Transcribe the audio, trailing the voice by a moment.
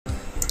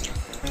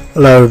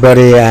Hello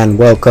everybody and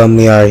welcome.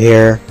 We are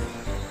here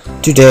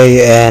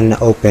today in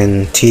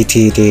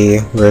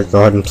OpenTTD. We're going to go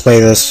ahead and play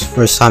this.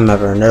 First time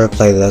ever. Never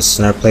played this.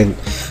 Never played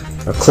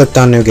or clicked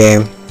on new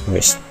game. We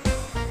just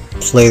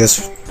play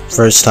this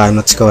first time.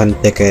 Let's go ahead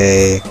and pick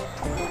a...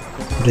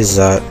 What is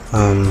that?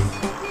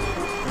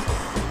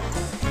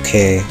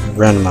 Okay,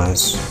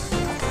 randomize.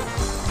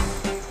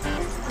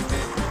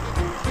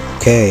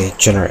 Okay,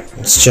 generate.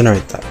 Let's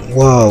generate that.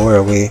 Whoa, where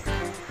are we?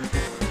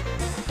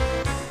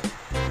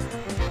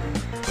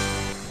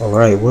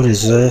 Alright, what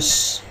is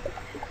this?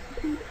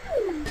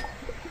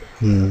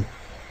 Did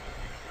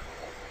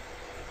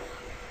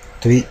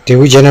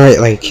we generate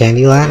like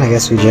Candyland? I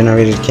guess we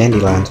generated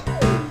Candyland.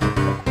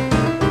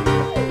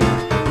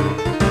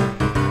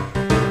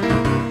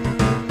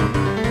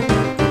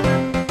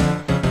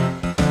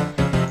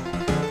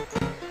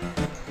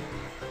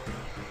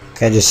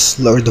 Okay, I just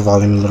lowered the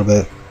volume a little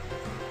bit.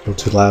 A little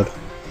too loud.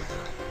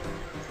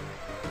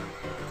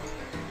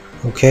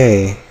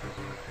 Okay.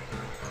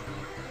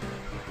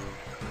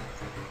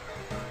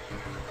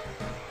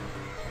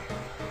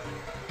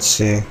 Let's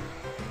see.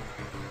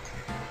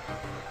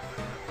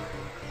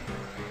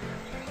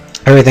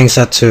 Everything's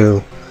set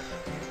to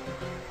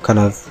kind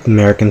of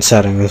American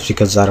settings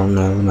because I don't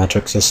know the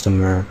metric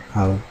system or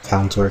how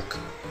pounds work.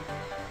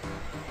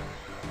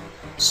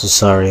 So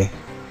sorry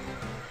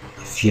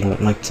if you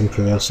don't like the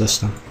imperial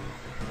system.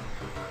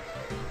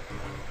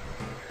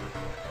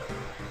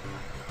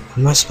 What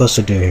am I supposed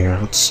to do here?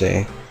 Let's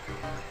see.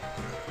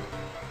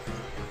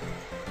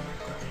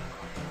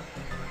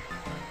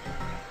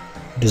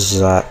 What is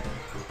that?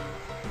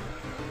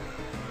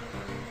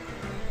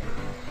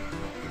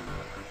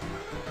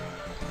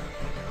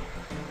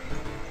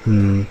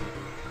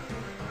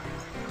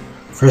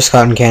 First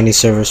cotton candy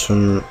service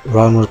from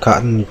Ronwood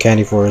Cotton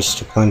Candy Forest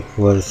to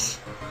Plantwood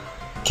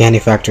Candy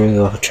Factory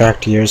will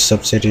attract years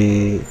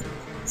subsidy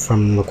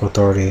from local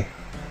authority.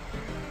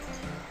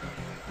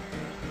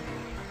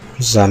 What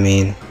does that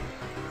mean?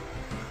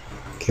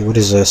 Okay, what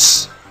is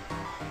this?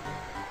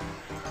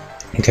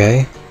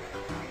 Okay.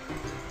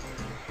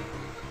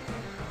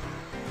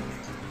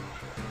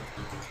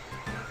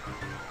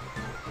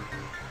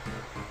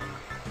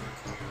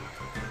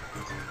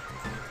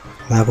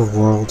 Map of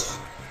world.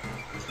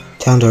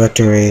 Town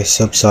directory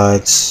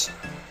subsides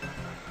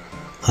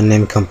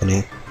unnamed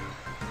company.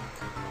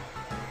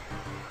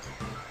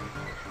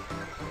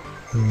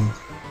 I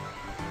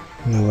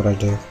know what I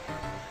do.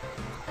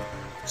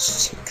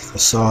 Let's take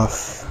this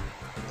off.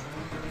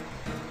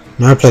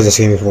 Never played this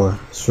game before.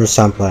 It's first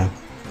time playing.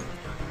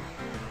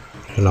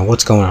 I don't know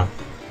what's going on.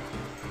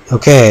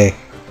 Okay.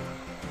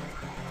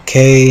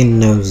 K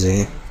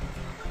nosy.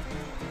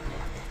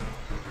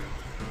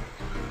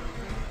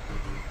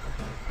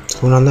 What's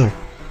going on there?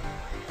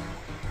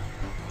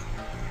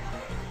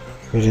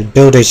 We did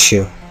build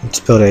HQ. Let's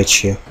build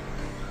HQ.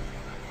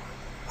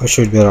 Where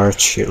should we build our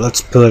HQ? Let's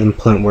build it in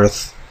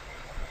Plintworth.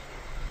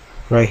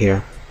 Right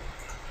here.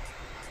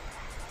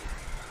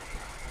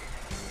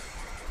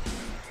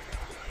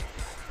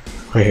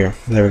 Right here.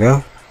 There we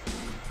go.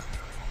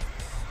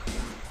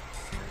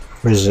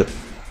 Where is it?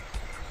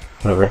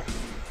 Whatever.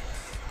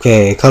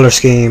 Okay, color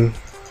scheme.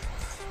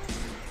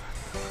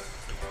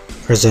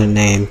 President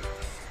name.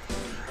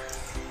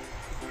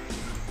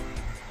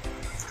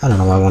 I don't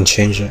know why I want to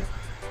change it.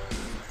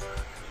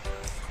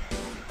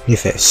 New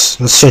face.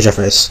 Let's change our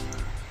face.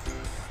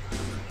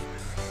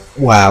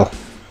 Wow.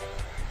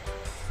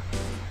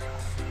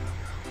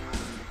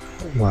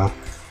 Wow.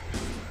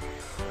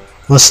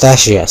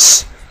 Mustache,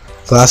 yes.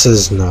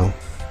 Glasses, no.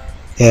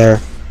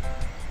 Hair.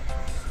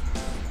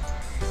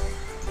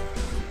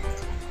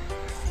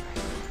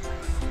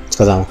 Let's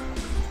go that one.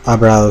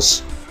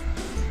 Eyebrows.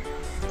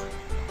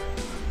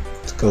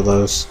 Let's go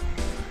those.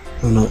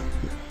 Oh no.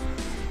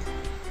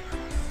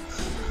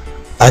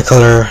 Eye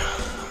color.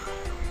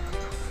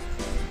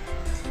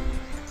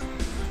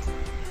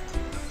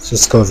 Let's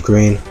just go with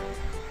green.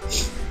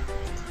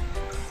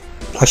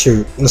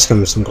 Actually, let's go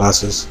with some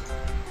glasses.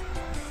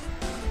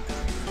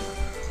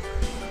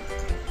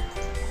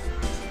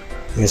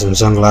 Here's some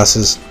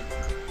sunglasses.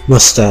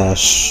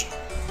 Mustache.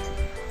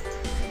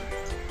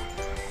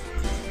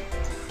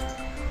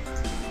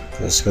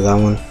 Let's go that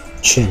one.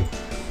 Chin.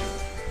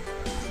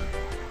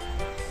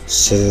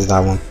 Scissors that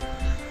one.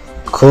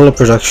 Cola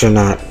production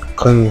at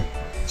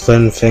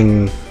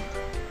Clinfing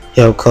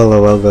Hill Cola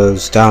well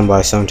goes down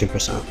by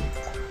 17%.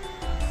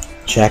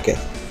 Jacket.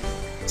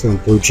 It's a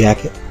blue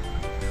jacket.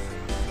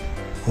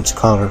 What's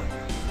collar?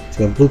 It's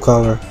got blue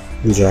collar,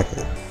 blue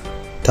jacket.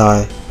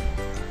 Tie.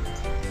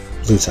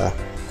 Blue tie.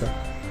 Okay.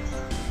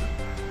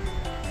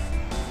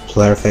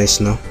 Player face,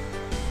 no.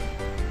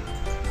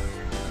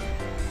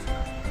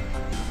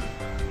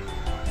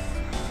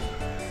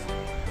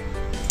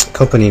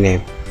 Company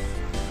name.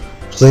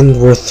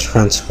 Plintworth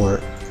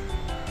Transport.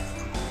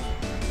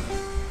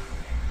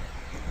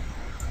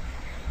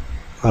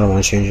 I don't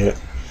want to change it.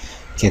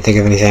 Can't think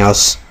of anything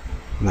else.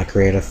 I'm not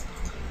creative.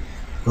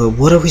 Well,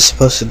 what are we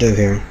supposed to do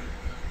here?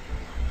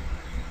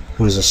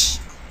 What is this?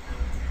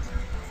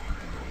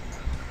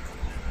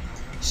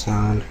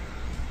 Sound.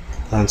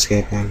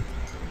 landscaping,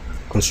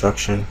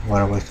 construction,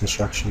 waterway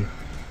construction.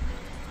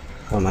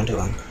 What am I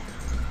doing?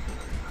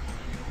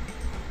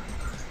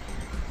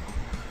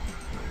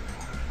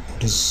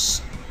 What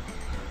is...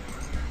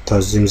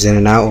 That zooms in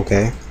and out,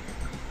 okay.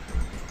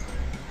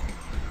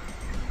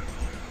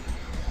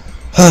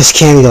 Oh, it's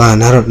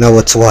Candyland, I don't know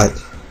what's what.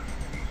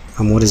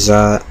 What is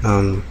that?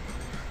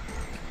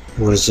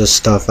 What is this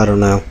stuff? I don't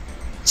know.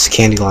 It's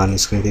Candyland,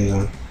 it's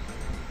confusing.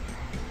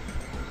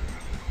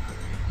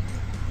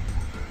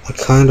 I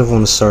kind of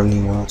want to start a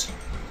new world.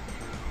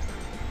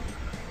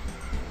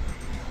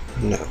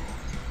 No.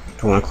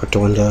 Don't want to quit the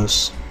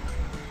windows.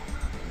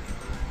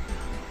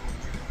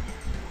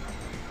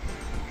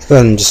 Let's go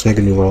ahead and just make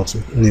a new world.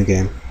 New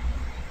game.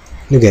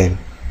 New game.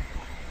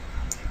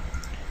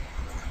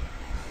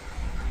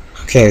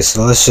 Okay,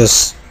 so let's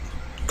just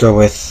go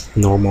with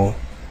normal.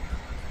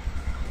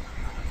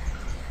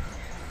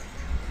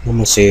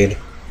 Normal seed.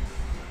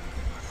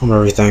 Normal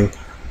everything.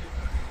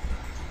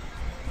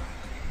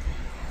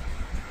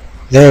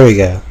 There we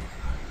go.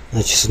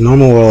 That's just a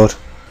normal world.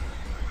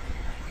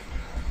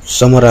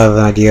 Somewhat have an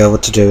idea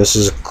what to do. This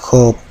is a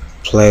coal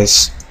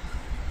place.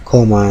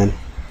 Coal mine.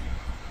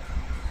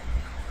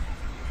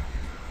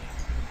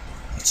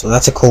 So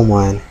that's a coal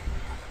mine.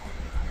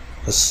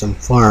 There's some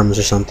farms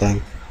or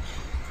something.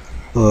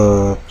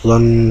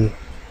 Run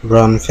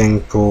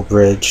thing pool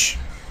bridge.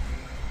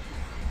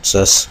 What's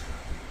this?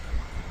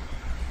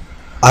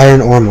 Iron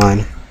ore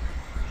mine.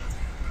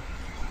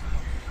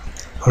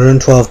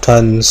 112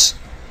 tons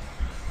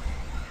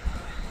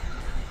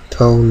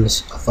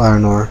of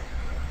iron ore.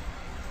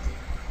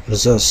 What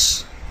is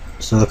this?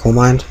 It's another coal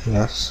mine?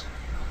 Yes.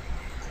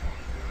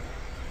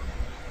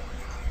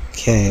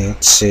 Okay,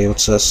 let's see,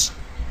 what's this?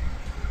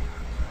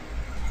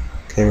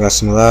 Okay, we got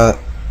some of that.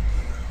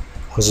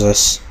 What's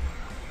this?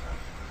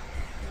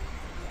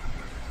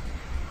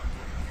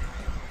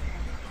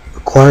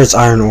 Requires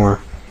iron ore.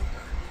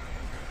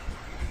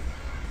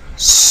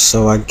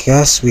 So I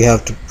guess we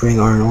have to bring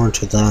iron ore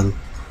to them.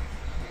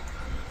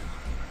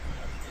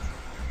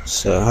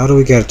 So how do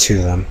we get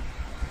to them?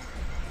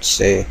 Let's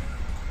see.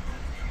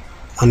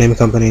 Unnamed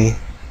company.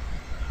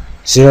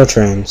 0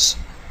 trains.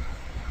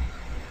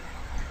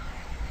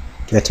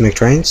 Do we have to make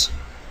trains?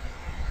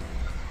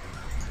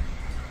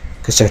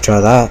 Guess I could try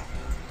that.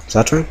 Is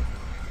that train?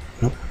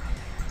 Nope.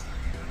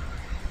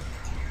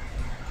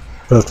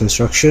 Road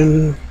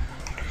construction.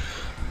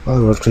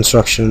 Oh, road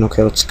construction.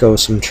 Okay, let's go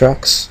with some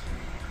tracks.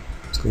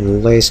 Let's go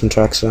lay some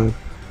tracks down.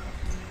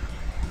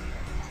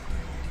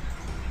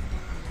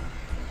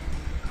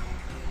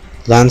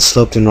 Land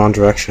sloped in wrong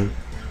direction.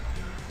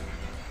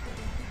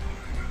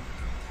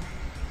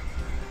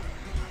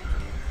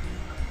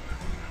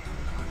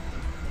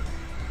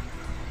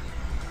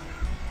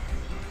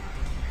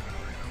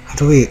 How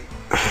do we...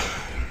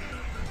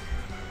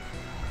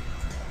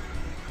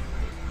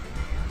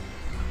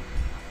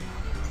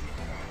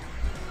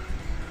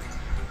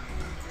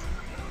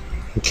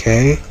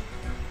 Okay.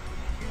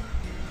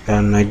 Got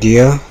an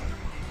idea.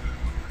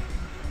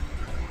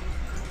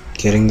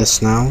 Getting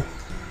this now.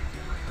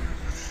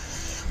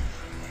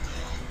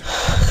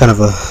 Kind of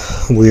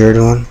a weird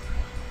one.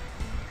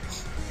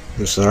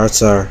 So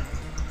that's our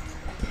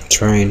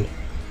train.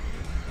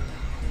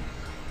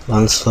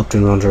 Land sloped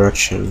in wrong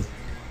direction.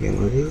 Get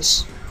one of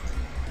these.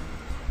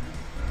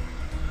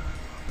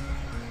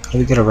 How do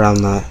we get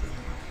around that?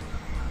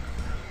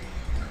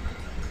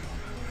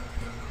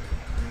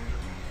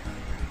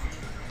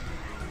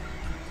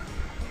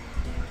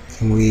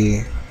 Can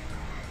we...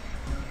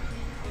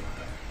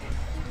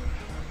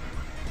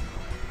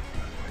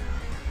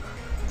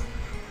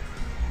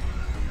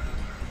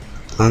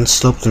 Land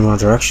sloped in wrong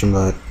direction,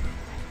 but...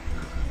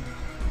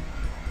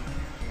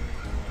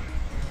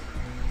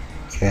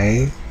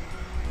 Okay.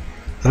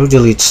 How do we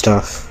delete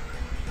stuff?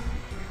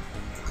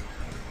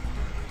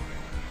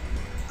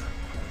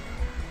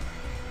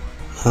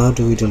 How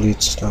do we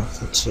delete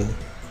stuff? Let's see.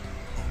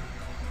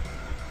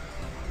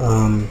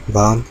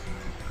 Bomb.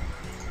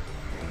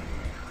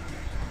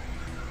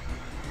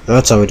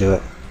 That's how we do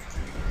it.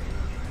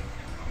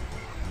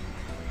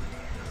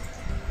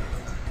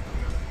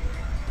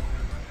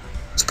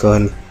 Let's go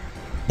ahead and...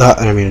 I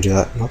didn't mean to do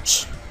that.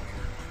 Oops.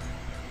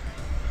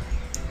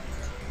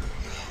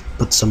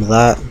 Put some of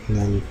that, and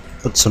then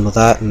put some of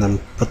that, and then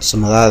put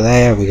some of that.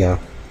 There we go.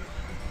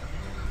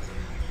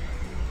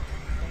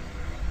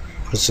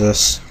 What's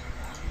this?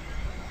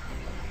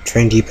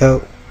 Train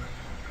depot?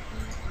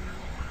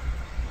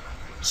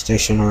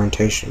 Station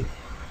orientation.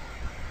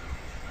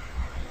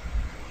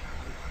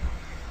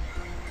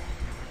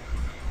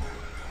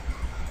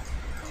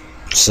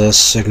 What's this?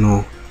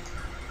 Signal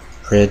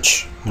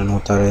bridge. I don't know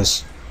what that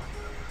is.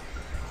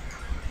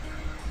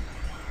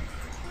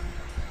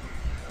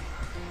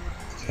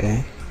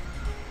 Okay.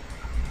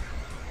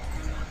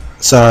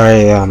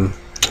 Sorry,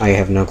 I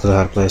have no clue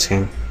how to play this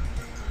game.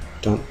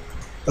 Don't.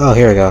 Oh,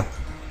 here we go.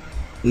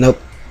 Nope.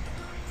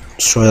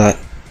 Destroy that.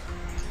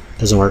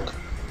 Doesn't work.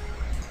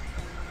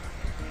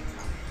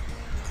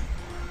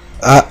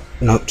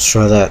 Nope,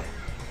 destroy that.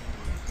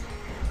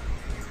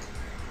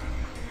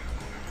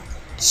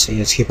 See,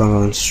 let's keep on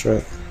going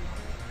straight.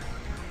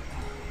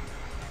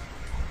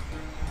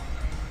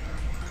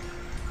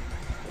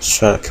 Let's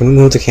try. Can we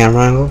move the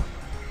camera angle?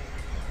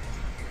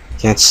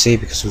 Can't see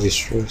because of these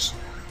trees.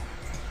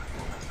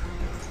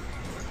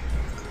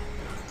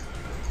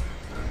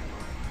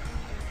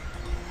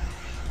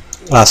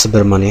 That's a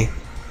bit of money.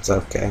 It's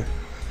okay.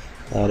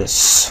 That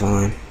is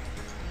fine.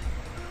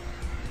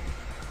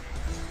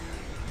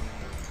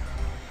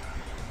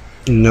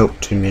 Nope,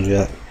 didn't mean to do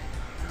that.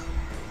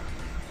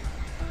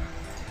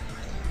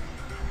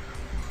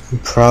 I'm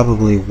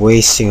probably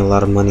wasting a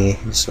lot of money,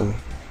 so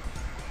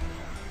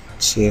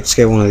let's see, let's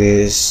get one of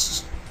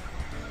these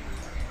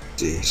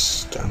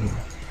down here.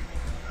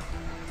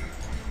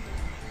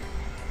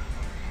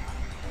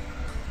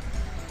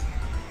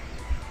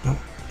 Nope,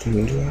 didn't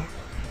mean to do that.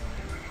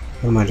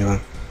 What am I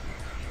doing?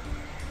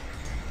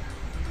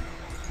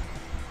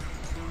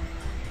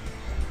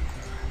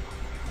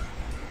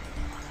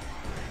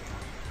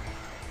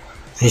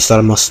 I just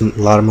lost a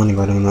lot of money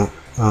by doing that.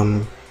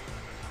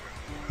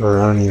 Or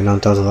I don't even know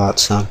if that was a lot,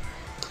 so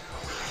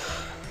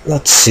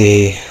let's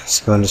see. Let's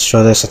go and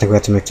destroy this. I think we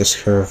have to make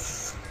this curve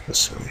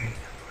this way.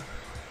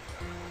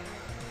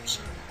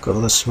 So go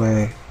this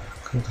way,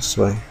 go this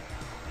way.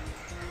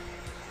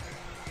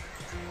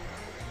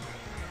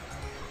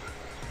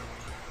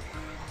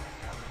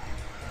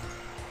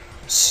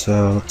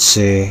 So let's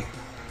see.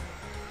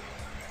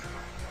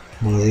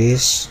 One of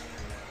these.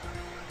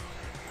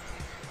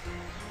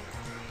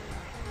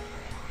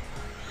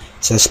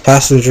 It says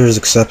passengers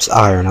accepts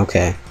iron.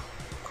 Okay.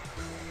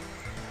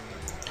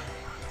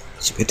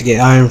 So we have to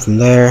get iron from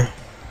there.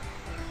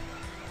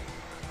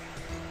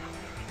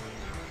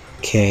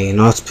 Okay,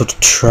 now let's put the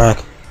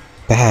track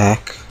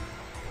back.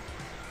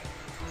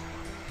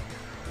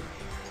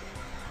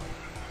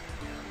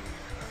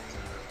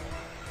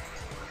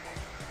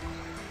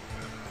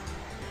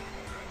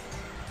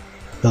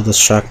 Build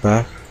this track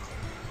back.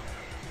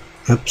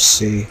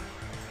 Oopsie.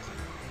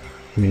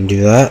 I'm gonna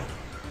do that.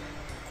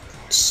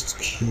 Let's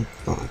keep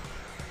on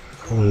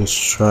pulling this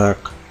track.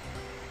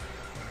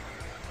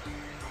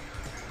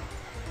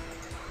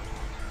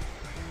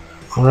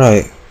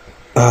 Alright.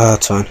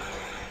 That's fine.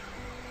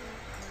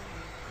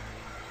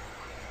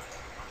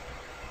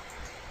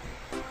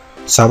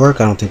 Does that work?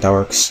 I don't think that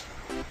works.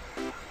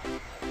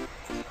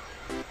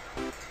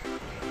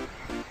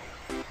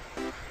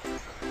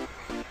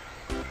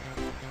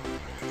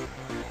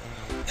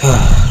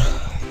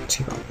 Let's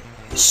keep on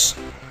this.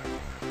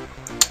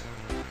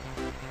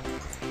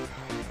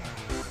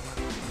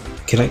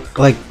 Can I,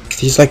 like,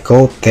 these like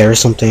go up there or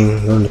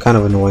something? They're kind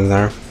of annoying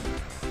there.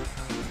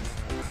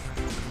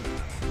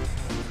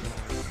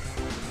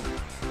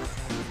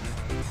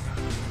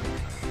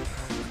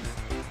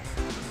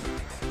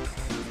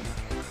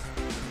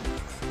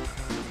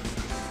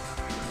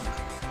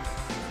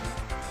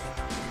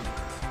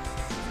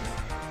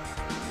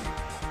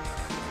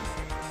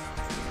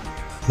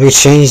 If we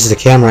change the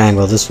camera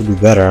angle, this would be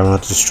better. I don't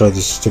have to destroy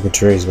these stupid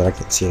trees, but I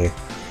can't see it.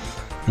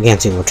 I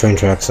can't see what train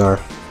tracks are.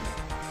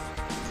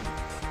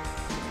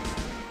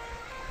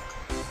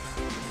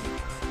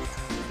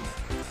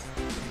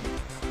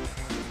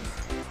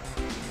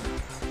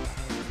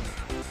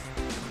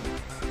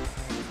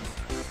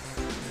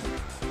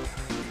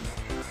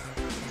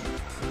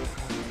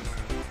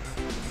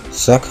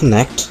 Does that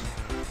connect?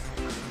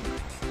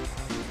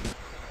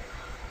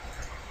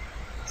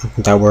 I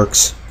think that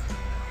works.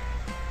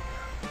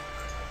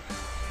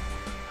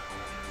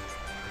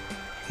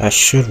 That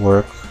should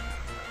work.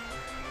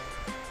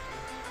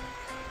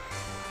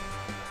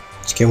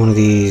 Let's get one of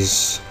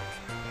these.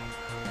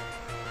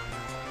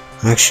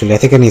 Actually, I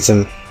think I need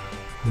some.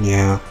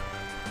 Yeah.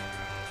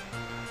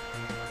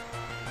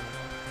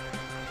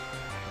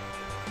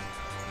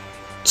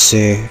 Let's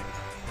see.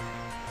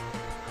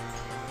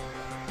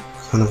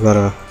 Kind of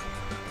gotta.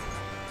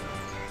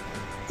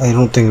 I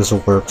don't think this will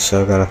work,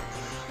 so I gotta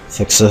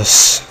fix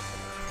this.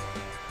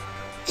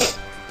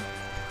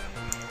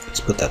 Let's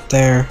put that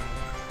there.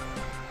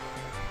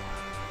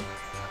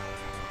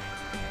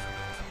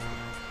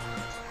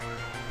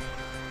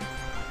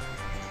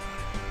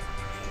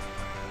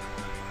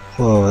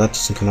 Whoa, that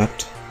doesn't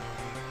connect.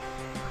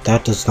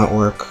 That does not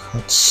work.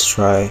 Let's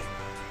try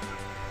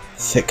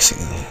fixing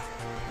that.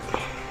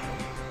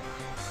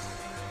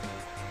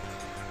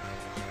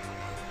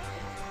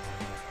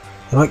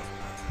 Right,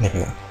 there we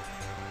go.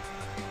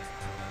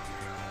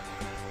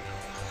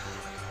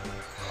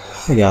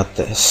 I got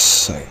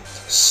this. I got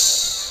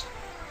this.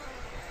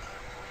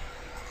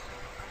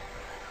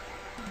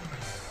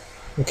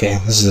 Okay,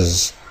 this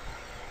is.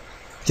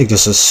 I think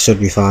this should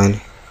be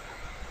fine.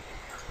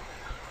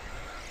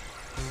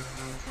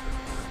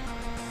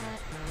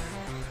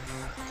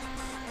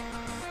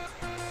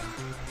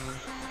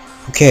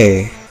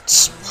 Okay,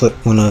 let's put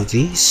one of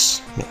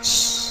these.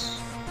 Yes.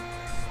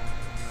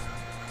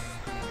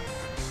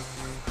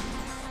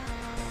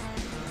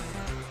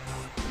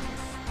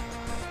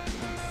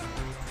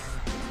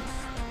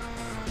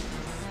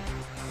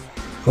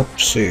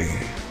 Oopsie.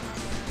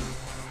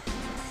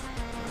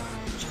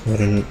 Let's go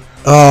ahead and.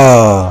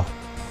 Oh!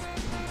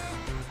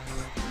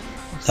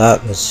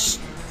 That was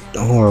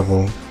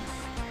horrible.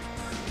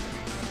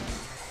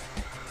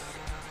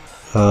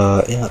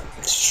 Yeah,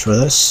 let's try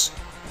this.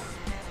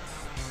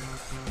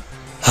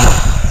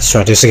 Let's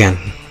try this again.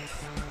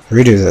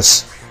 Redo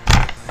this.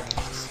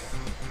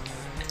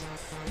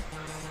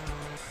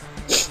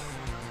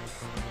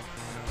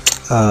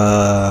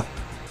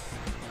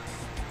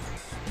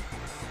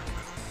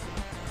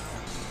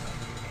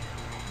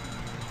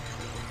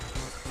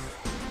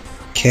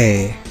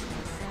 Okay.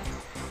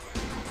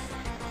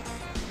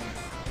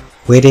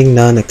 Waiting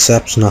none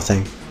accepts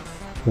nothing.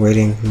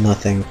 Waiting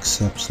nothing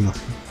accepts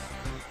nothing.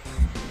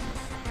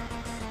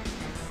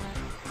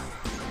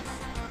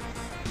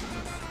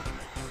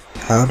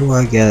 How do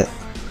I get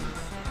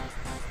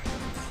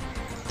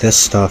this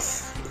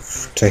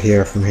stuff to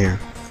here from here?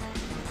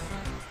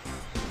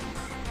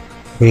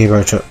 We need to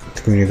go to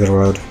the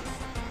road.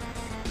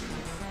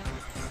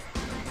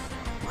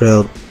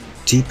 Rail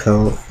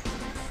depot,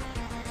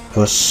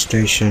 bus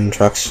station,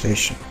 truck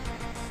station.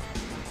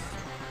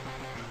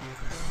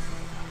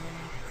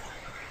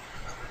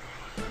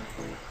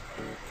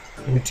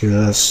 Let me do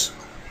this.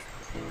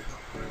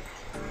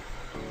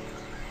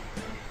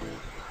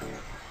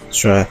 Let's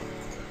try.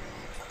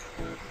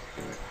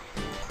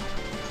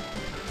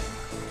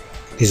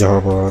 These are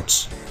horrible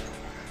roads.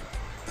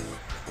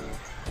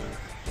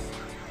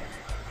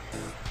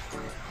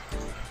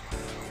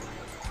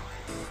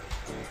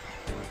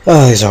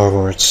 Oh, these are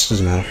horrible roads.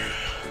 Doesn't matter.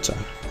 It's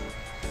fine.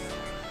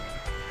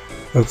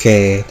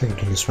 Okay, I think I'm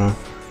doing this wrong.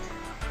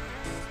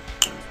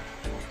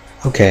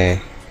 Okay.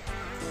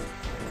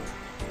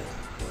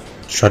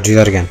 Try to do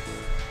that again.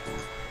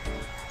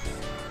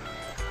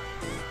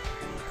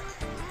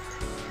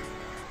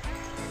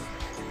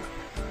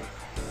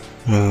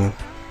 I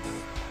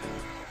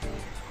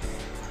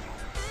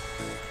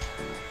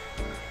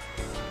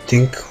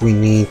think we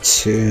need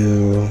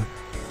to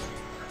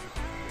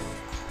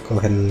go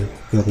ahead and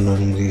build one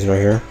of these right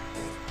here.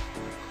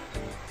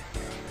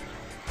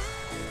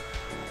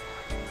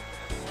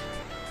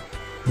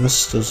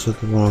 Unless those are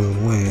the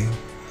wrong way.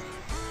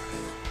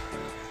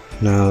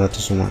 No, that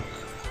doesn't work.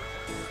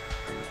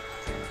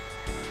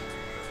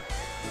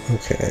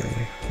 Okay,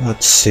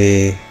 let's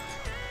see.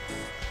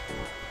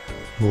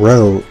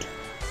 Road.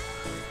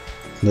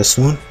 This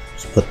one?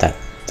 Let's put that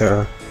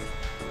there.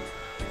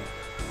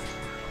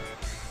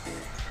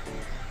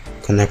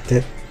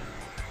 Connected.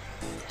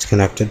 It's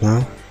connected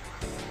now.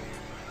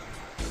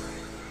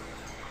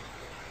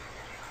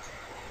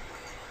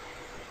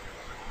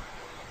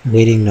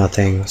 Waiting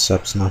nothing,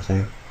 accepts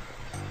nothing.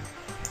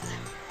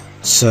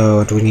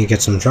 So, do we need to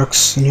get some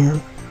trucks in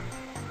here?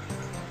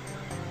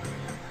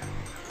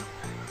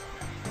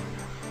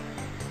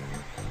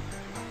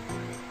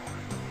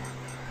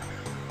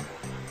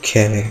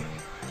 Okay,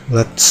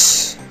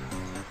 let's...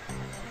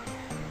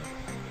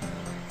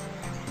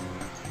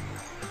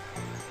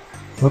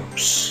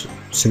 Whoops,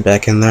 sit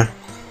back in there.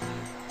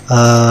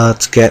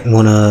 Let's get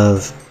one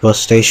of bus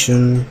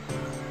station,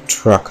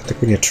 truck. I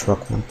think we need a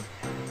truck one.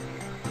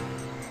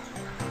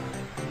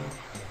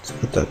 Let's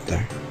put that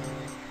there.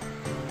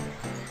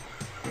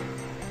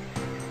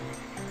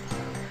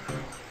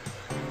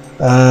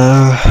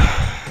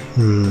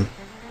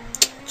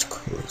 Let's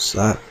close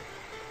that.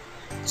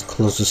 Let's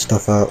close this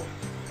stuff out.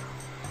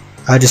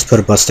 I just put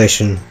a bus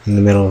station in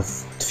the middle of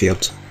the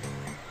field.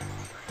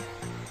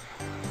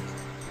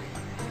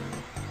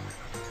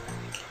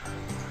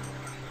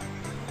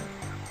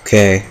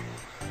 Okay.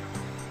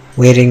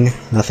 Waiting,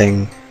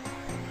 nothing.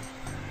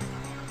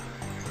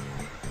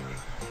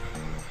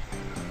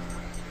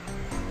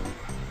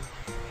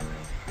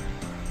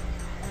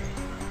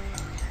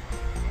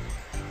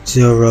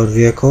 Zero road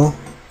vehicle.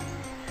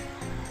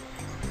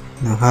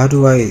 Now how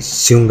do I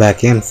zoom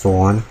back in for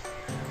one?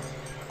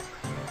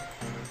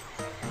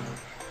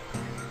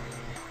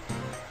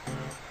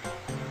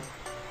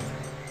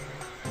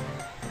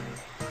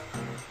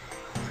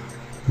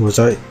 Was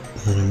I? Oh,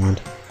 never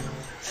mind.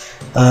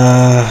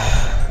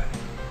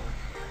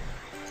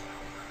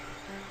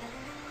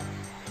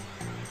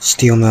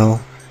 Steel mill,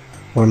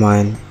 or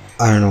mine,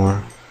 iron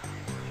ore.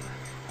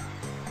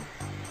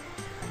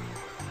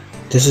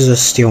 This is a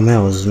steel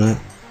mill, isn't it?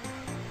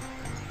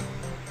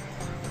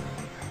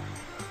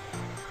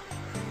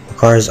 The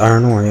car is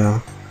iron ore,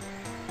 yeah.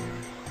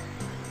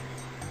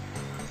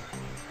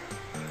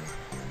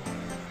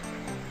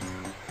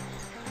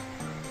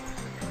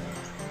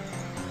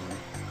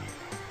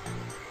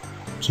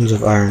 Tons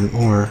of iron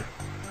ore.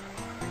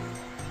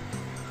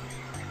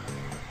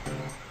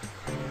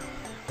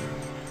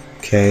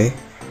 Okay.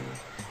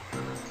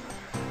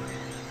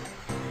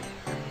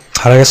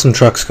 How do I get some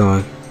trucks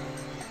going?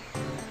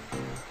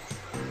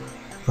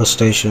 Bus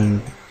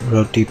station,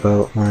 road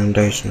depot,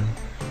 orientation.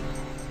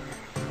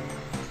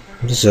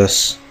 What is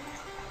this?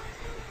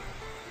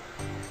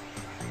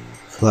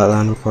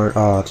 Flatland report.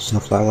 Oh, there's no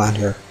flatland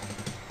here.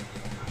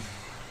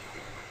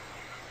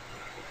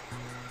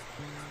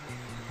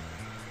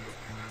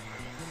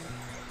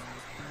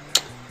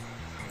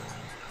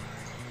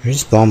 We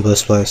just bomb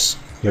this place.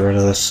 Get rid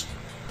of this.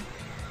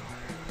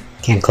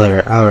 Can't clear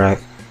it. Alright.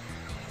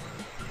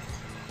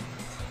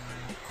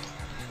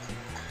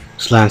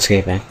 It's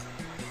landscaping.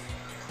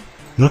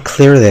 I'm gonna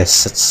clear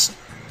this. It's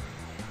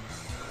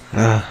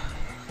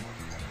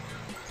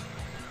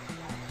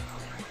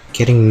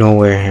getting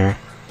nowhere here.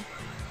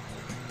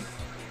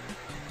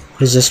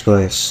 What is this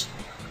place?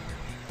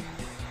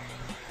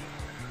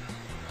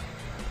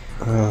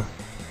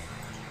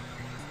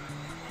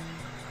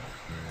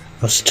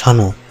 What's a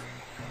tunnel?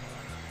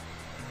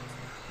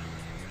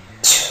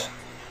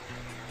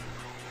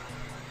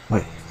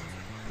 Wait.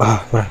 What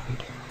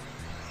happened?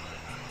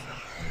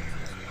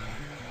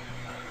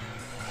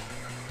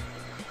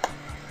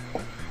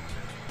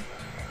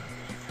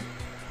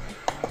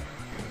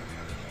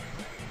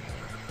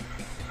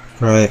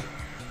 Right.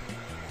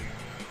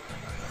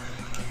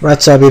 Right,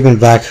 so I've been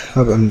back.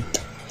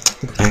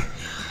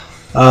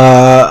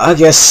 I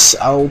guess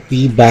I'll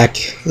be back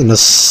in a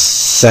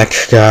sec,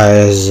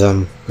 guys.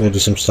 Gonna do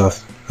some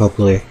stuff.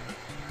 Hopefully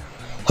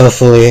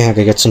I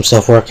can get some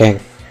stuff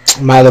working.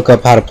 Might look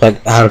up how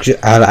to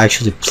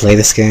actually play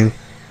this game,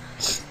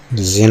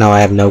 because you know I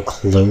have no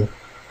clue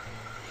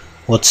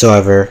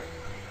whatsoever.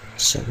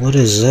 So what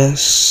is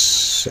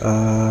this?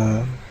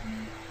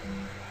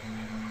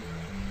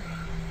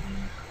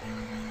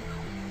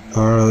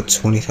 Borrow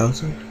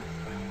 20,000.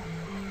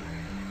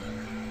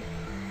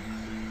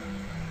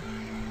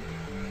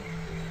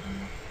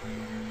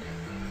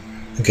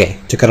 Okay,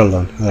 took out a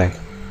loan. I think.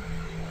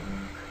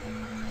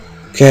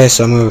 Okay,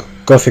 so I'm gonna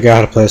go figure out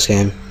how to play this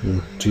game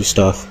and do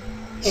stuff.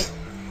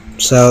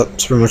 So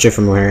that's pretty much it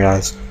from here,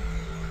 guys.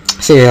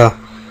 See ya.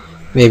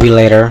 Maybe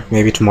later,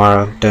 maybe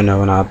tomorrow. Don't know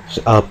when I'll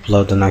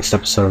upload the next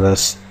episode of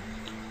this.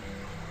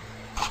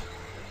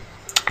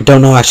 I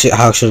don't know actually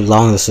how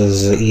long this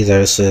is either.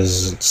 This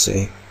is, let's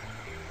see,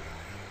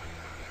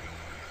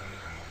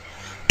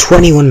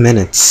 21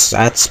 minutes.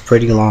 That's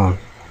pretty long.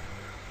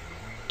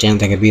 Didn't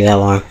think it'd be that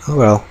long. Oh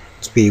well.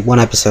 It's be one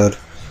episode.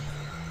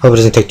 Hope it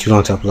doesn't take too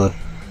long to upload.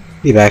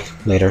 Be back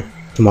later,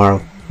 tomorrow,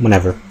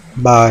 whenever.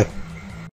 Bye.